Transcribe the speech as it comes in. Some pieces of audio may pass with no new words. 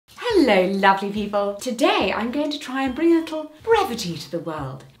Hello lovely people! Today I'm going to try and bring a little brevity to the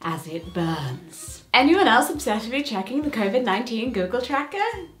world as it burns. Anyone else obsessively checking the COVID-19 Google tracker?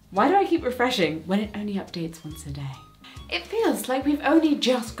 Why do I keep refreshing when it only updates once a day? It feels like we've only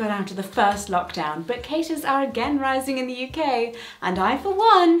just got out of the first lockdown, but cases are again rising in the UK, and I for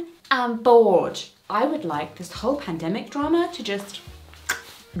one am bored. I would like this whole pandemic drama to just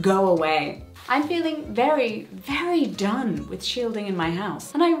go away. I'm feeling very, very done with shielding in my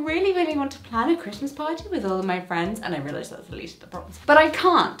house, and I really want to plan a Christmas party with all of my friends, and I realise that's the least of the problems. But I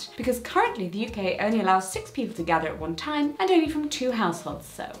can't, because currently the UK only allows 6 people to gather at one time, and only from 2 households,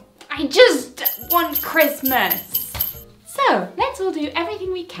 so I just want Christmas! So, let's all do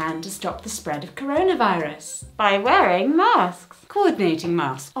everything we can to stop the spread of coronavirus. By wearing masks. Coordinating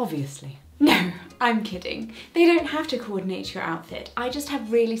masks, obviously. No, I'm kidding. They don't have to coordinate your outfit. I just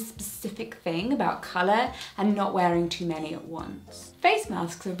have really specific thing about colour and not wearing too many at once. Face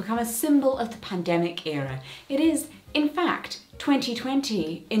masks have become a symbol of the pandemic era. It is, in fact,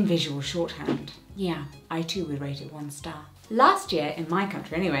 2020 in visual shorthand. Yeah, I too would rate it 1 star. Last year, in my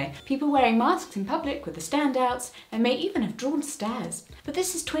country anyway, people wearing masks in public were the standouts and may even have drawn stares. But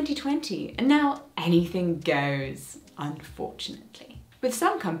this is 2020 and now anything goes, unfortunately. With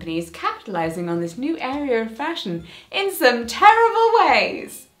some companies capitalising on this new area of fashion in some terrible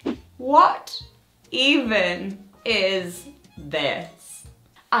ways. What even is this?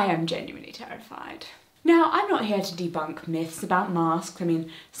 I am genuinely terrified. Now, I'm not here to debunk myths about masks. I mean,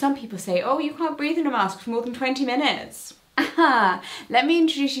 some people say, oh, you can't breathe in a mask for more than 20 minutes. Aha! Let me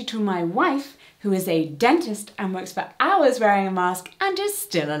introduce you to my wife, who is a dentist and works for hours wearing a mask and is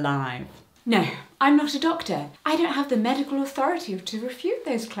still alive. No, I'm not a doctor. I don't have the medical authority to refute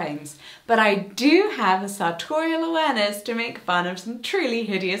those claims, but I do have a sartorial awareness to make fun of some truly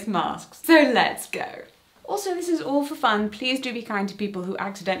hideous masks. So let's go. Also, this is all for fun. Please do be kind to people who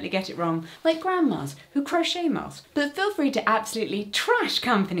accidentally get it wrong, like grandmas who crochet masks. But feel free to absolutely trash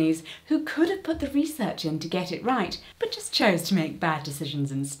companies who could have put the research in to get it right, but just chose to make bad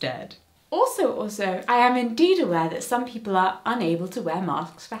decisions instead. Also, I am indeed aware that some people are unable to wear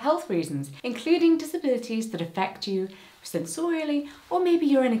masks for health reasons, including disabilities that affect you sensorially, or maybe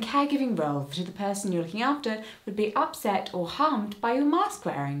you're in a caregiving role that the person you're looking after would be upset or harmed by your mask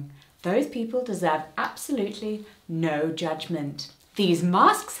wearing. Those people deserve absolutely no judgment. These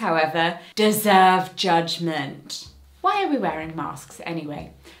masks, however, deserve judgment. Why are we wearing masks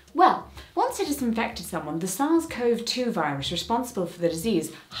anyway? Well, once it has infected someone, the SARS-CoV-2 virus responsible for the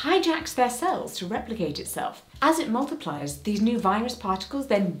disease hijacks their cells to replicate itself. As it multiplies, these new virus particles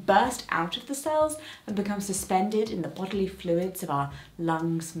then burst out of the cells and become suspended in the bodily fluids of our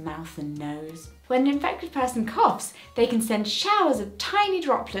lungs, mouth and nose. When an infected person coughs, they can send showers of tiny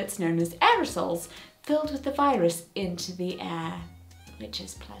droplets known as aerosols filled with the virus into the air, which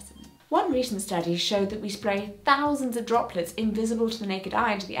is pleasant. One recent study showed that we spray thousands of droplets invisible to the naked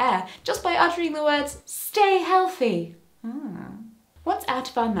eye into the air just by uttering the words, "Stay healthy." Once out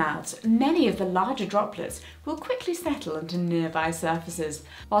of our mouths, many of the larger droplets will quickly settle into nearby surfaces,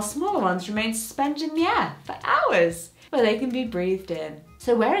 while smaller ones remain suspended in the air for hours, where they can be breathed in.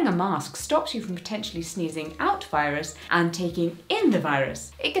 So wearing a mask stops you from potentially sneezing out virus and taking in the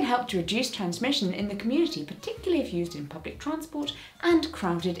virus. It can help to reduce transmission in the community, particularly if used in public transport and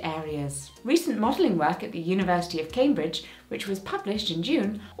crowded areas. Recent modelling work at the University of Cambridge, which was published in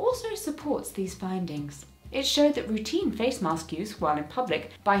June, also supports these findings. It showed that routine face mask use while in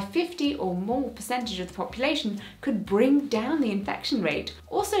public by 50% or more of the population could bring down the infection rate,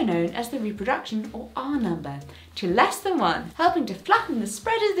 also known as the reproduction or R number, to less than 1, helping to flatten the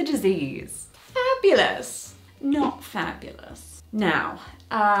spread of the disease. Fabulous! Not fabulous. Now,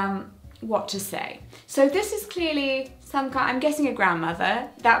 what to say? So this is clearly some kind, I'm guessing a grandmother.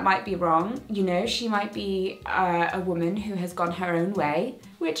 That might be wrong. You know, she might be a woman who has gone her own way,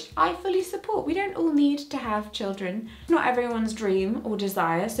 which I fully support. We don't all need to have children. It's not everyone's dream or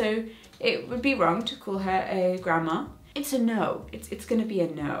desire, so it would be wrong to call her a grandma. It's a no. It's gonna be a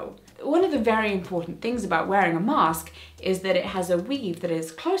no. One of the very important things about wearing a mask is that it has a weave that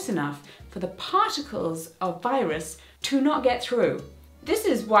is close enough for the particles of virus to not get through. This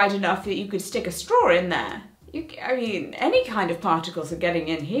is wide enough that you could stick a straw in there. I mean, any kind of particles are getting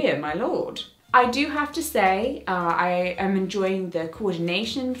in here, my lord. I do have to say, I am enjoying the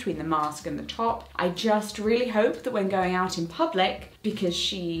coordination between the mask and the top. I just really hope that when going out in public, because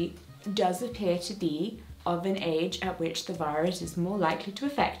she does appear to be of an age at which the virus is more likely to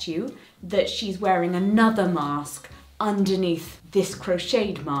affect you, that she's wearing another mask underneath this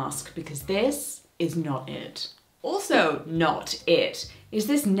crocheted mask, because this is not it. Also not it is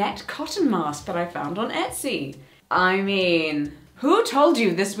this net cotton mask that I found on Etsy. I mean, Who told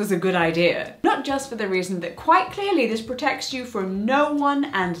you this was a good idea? Not just for the reason that quite clearly this protects you from no one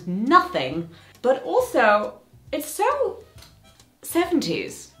and nothing, but also it's so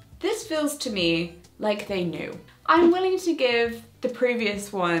 70s. This feels to me like they knew. I'm willing to give the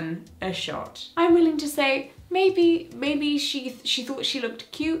previous one a shot. I'm willing to say maybe she thought she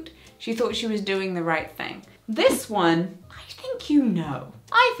looked cute, she thought she was doing the right thing. This one, I think you know.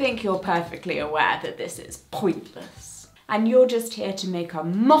 I think you're perfectly aware that this is pointless. And you're just here to make a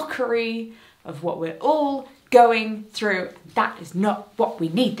mockery of what we're all going through. That is not what we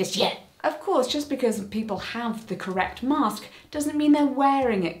need this year. Of course, just because people have the correct mask doesn't mean they're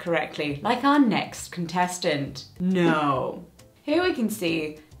wearing it correctly, like our next contestant. No. Here we can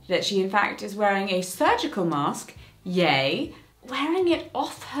see that she in fact is wearing a surgical mask, yay, wearing it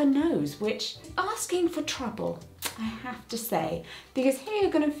off her nose, which is asking for trouble, I have to say, because here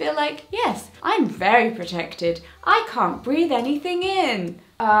you're gonna feel like, yes, I'm very protected, I can't breathe anything in.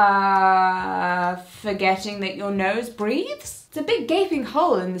 Forgetting that your nose breathes? It's a big gaping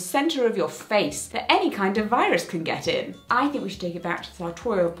hole in the center of your face that any kind of virus can get in. I think we should take it back to the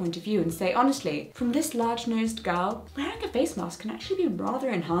sartorial point of view and say, honestly, from this large-nosed girl, wearing a face mask can actually be rather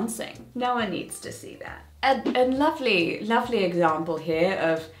enhancing. No one needs to see that. A lovely, lovely example here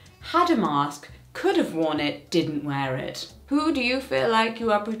of had a mask, could have worn it, didn't wear it. Who do you feel like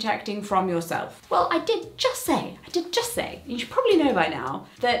you are protecting from yourself? Well, I did just say, you should probably know by now,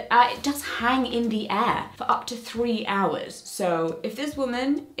 that it does hang in the air for up to 3 hours. So if this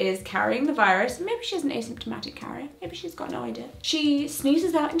woman is carrying the virus, maybe she's an asymptomatic carrier, maybe she's got no idea. She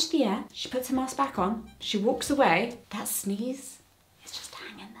sneezes out into the air, she puts her mask back on, she walks away, that sneeze is just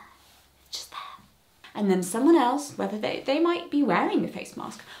hanging there, it's just there. And then someone else, whether they might be wearing the face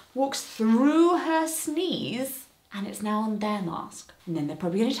mask, walks through her sneeze and it's now on their mask. And then they're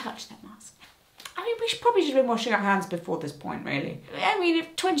probably going to touch that mask. I mean, we should probably just been washing our hands before this point, really. I mean,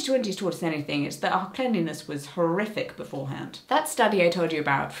 if 2020 has taught us anything, it's that our cleanliness was horrific beforehand. That study I told you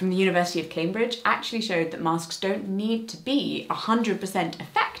about from the University of Cambridge actually showed that masks don't need to be 100%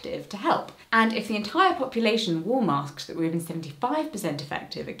 effective to help. And if the entire population wore masks that were even 75%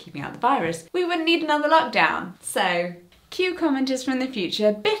 effective at keeping out the virus, we wouldn't need another lockdown. So, cue commenters from the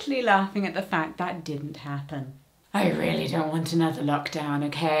future bitterly laughing at the fact that didn't happen. I really don't want another lockdown,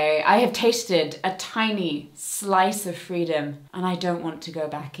 okay? I have tasted a tiny slice of freedom and I don't want to go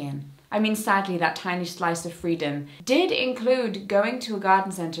back in. I mean, sadly, that tiny slice of freedom did include going to a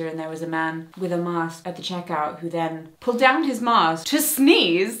garden centre and there was a man with a mask at the checkout who then pulled down his mask to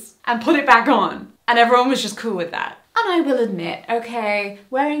sneeze and put it back on. And everyone was just cool with that. And I will admit, okay,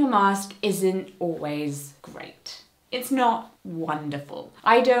 wearing a mask isn't always great. It's not wonderful.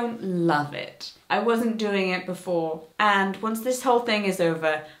 I don't love it. I wasn't doing it before, and once this whole thing is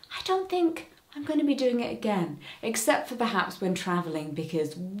over, I don't think I'm going to be doing it again, except for perhaps when travelling,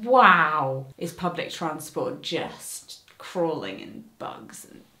 because wow, is public transport just crawling in bugs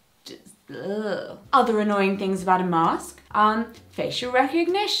and just ugh. Other annoying things about a mask, facial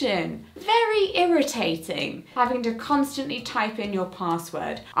recognition. Very irritating, having to constantly type in your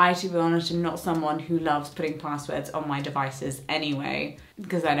password. I, to be honest, am not someone who loves putting passwords on my devices anyway,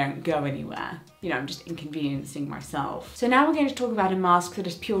 because I don't go anywhere. You know, I'm just inconveniencing myself. So now we're going to talk about a mask that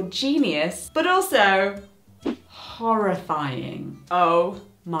is pure genius, but also horrifying. Oh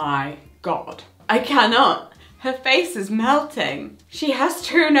my God. I cannot. Her face is melting. She has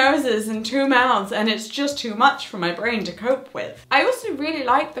 2 noses and 2 mouths and it's just too much for my brain to cope with. I also really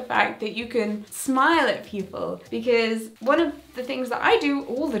like the fact that you can smile at people, because one of the things that I do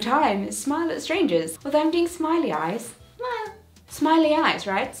all the time is smile at strangers. Although I'm doing smiley eyes. Smile. Smiley eyes,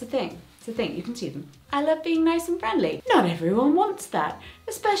 right? It's a thing. It's a thing. You can see them. I love being nice and friendly. Not everyone wants that,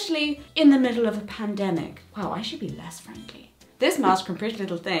 especially in the middle of a pandemic. Wow, I should be less friendly. This mask from Pretty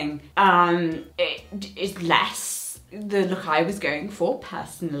Little Thing, it is less the look I was going for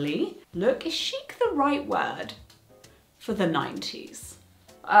personally. Look, is chic the right word for the 90s?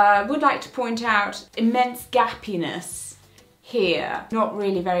 Would like to point out immense gappiness here, not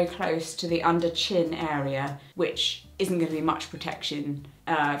really very close to the under chin area, which isn't going to be much protection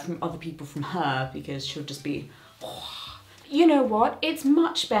from other people from her, because she'll just be, oh. You know what, it's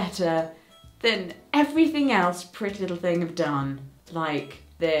much better than everything else Pretty Little Thing have done, like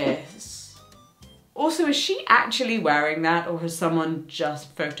this. Also, is she actually wearing that, or has someone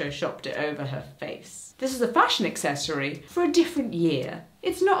just photoshopped it over her face? This is a fashion accessory for a different year.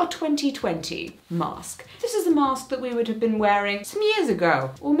 It's not a 2020 mask. This is a mask that we would have been wearing some years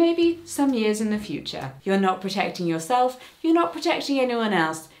ago, or maybe some years in the future. You're not protecting yourself, you're not protecting anyone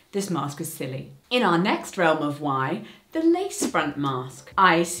else. This mask is silly. In our next realm of why, The lace front mask.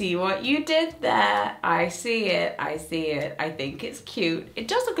 I see what you did there. I see it, I see it. I think it's cute. It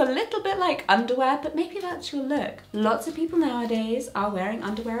does look a little bit like underwear, but maybe that's your look. Lots of people nowadays are wearing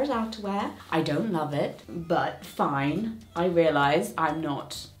underwear as outerwear. I don't love it, but fine. I realise I'm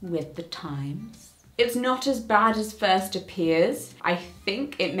not with the times. It's not as bad as first appears. I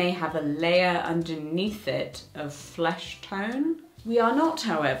think it may have a layer underneath it of flesh tone. We are not,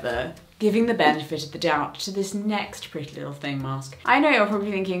 however, giving the benefit of the doubt to this next Pretty Little Thing mask. I know you're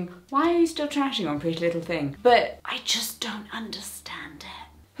probably thinking, why are you still trashing on Pretty Little Thing? But I just don't understand it.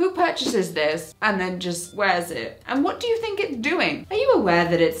 Who purchases this and then just wears it? And what do you think it's doing? Are you aware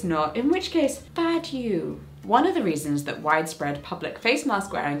that it's not? In which case, bad you. One of the reasons that widespread public face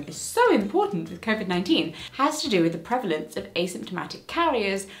mask wearing is so important with COVID-19 has to do with the prevalence of asymptomatic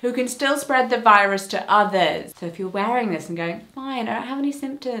carriers who can still spread the virus to others. So if you're wearing this and going, fine, I don't have any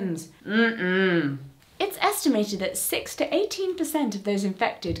symptoms, It's estimated that 6 to 18% of those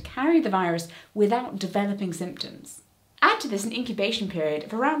infected carry the virus without developing symptoms. Add to this an incubation period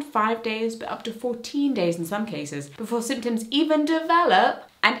of around 5 days, but up to 14 days in some cases, before symptoms even develop.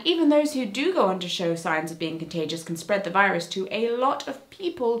 And even those who do go on to show signs of being contagious can spread the virus to a lot of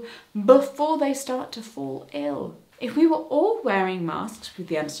people before they start to fall ill. If we were all wearing masks, with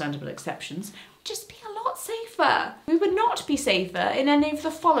the understandable exceptions, we'd just be a lot safer. We would not be safer in any of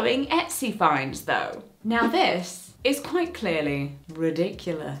the following Etsy finds, though. Now this is quite clearly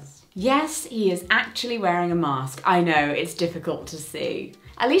ridiculous. Yes, he is actually wearing a mask. I know, it's difficult to see.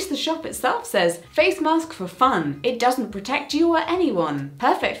 At least the shop itself says, face mask for fun. It doesn't protect you or anyone.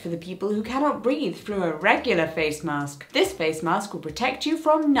 Perfect for the people who cannot breathe through a regular face mask. This face mask will protect you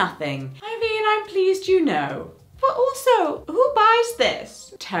from nothing. I mean, I'm pleased you know. But also, who buys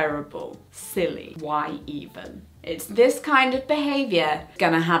this? Terrible. Silly. Why even? It's this kind of behaviour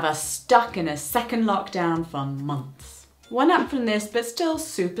gonna have us stuck in a second lockdown for months. One up from this, but still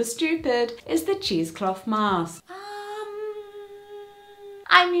super stupid, is the cheesecloth mask.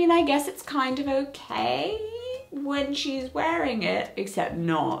 I mean, I guess it's kind of okay when she's wearing it, except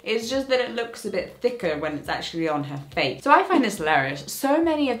not. It's just that it looks a bit thicker when it's actually on her face. So I find this hilarious. So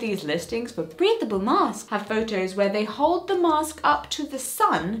many of these listings for breathable masks have photos where they hold the mask up to the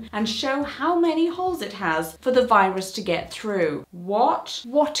sun and show how many holes it has for the virus to get through. What?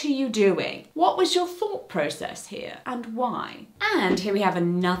 What are you doing? What was your thought process here and why? And here we have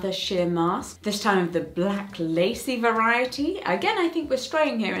another sheer mask, this time of the black lacy variety. Again, I think we're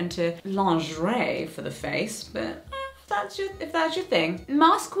straying here into lingerie for the face, but if that's your thing.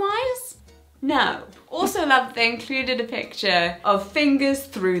 Mask-wise, no. Also love they included a picture of fingers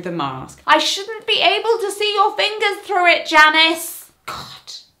through the mask. I shouldn't be able to see your fingers through it, Janice.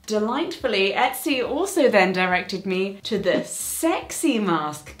 God. Delightfully, Etsy also then directed me to the sexy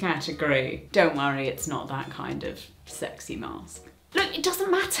mask category. Don't worry, it's not that kind of sexy mask. Look, it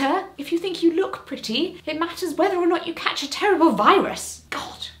doesn't matter if you think you look pretty. It matters whether or not you catch a terrible virus.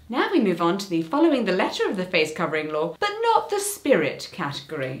 God. Now we move on to the following the letter of the face covering law, but not the spirit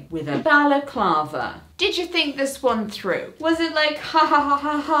category, with a balaclava. Did you think this one through? Was it like, ha ha ha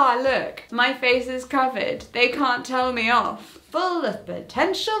ha ha, look, my face is covered, they can't tell me off? Full of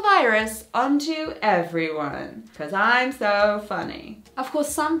potential virus onto everyone, because I'm so funny. Of course,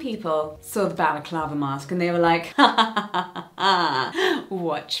 some people saw the balaclava mask and they were like, ha ha ha ha ha,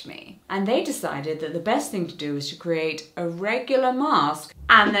 watch me. And they decided that the best thing to do was to create a regular mask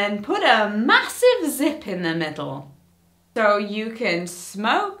and then put a massive zip in the middle. So you can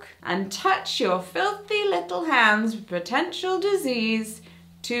smoke and touch your filthy little hands with potential disease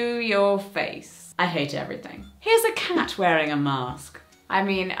to your face. I hate everything. Here's a cat wearing a mask. I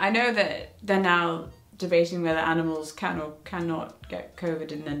mean, I know that they're now debating whether animals can or cannot get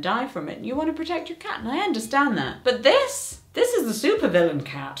COVID and then die from it. And you want to protect your cat, and I understand that. But this is the supervillain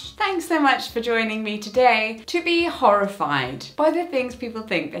cat. Thanks so much for joining me today to be horrified by the things people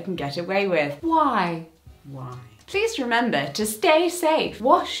think they can get away with. Why? Why? Please remember to stay safe,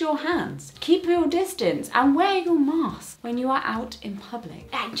 wash your hands, keep your distance, and wear your mask when you are out in public.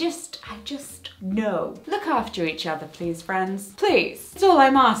 I just know. Look after each other, please, friends. Please. That's all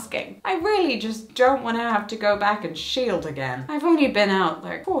I'm asking. I really just don't want to have to go back and shield again. I've only been out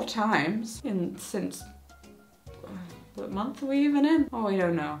like 4 times since... What month are we even in? Oh, I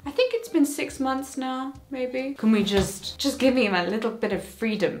don't know. I think it's been 6 months now, maybe. Can we just give me my little bit of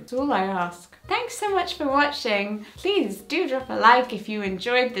freedom? That's all I ask. Thanks so much for watching. Please do drop a like if you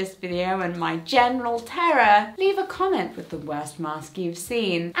enjoyed this video and my general terror. Leave a comment with the worst mask you've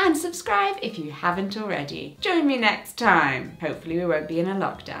seen. And subscribe if you haven't already. Join me next time. Hopefully we won't be in a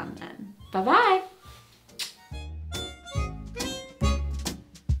lockdown then. Bye-bye.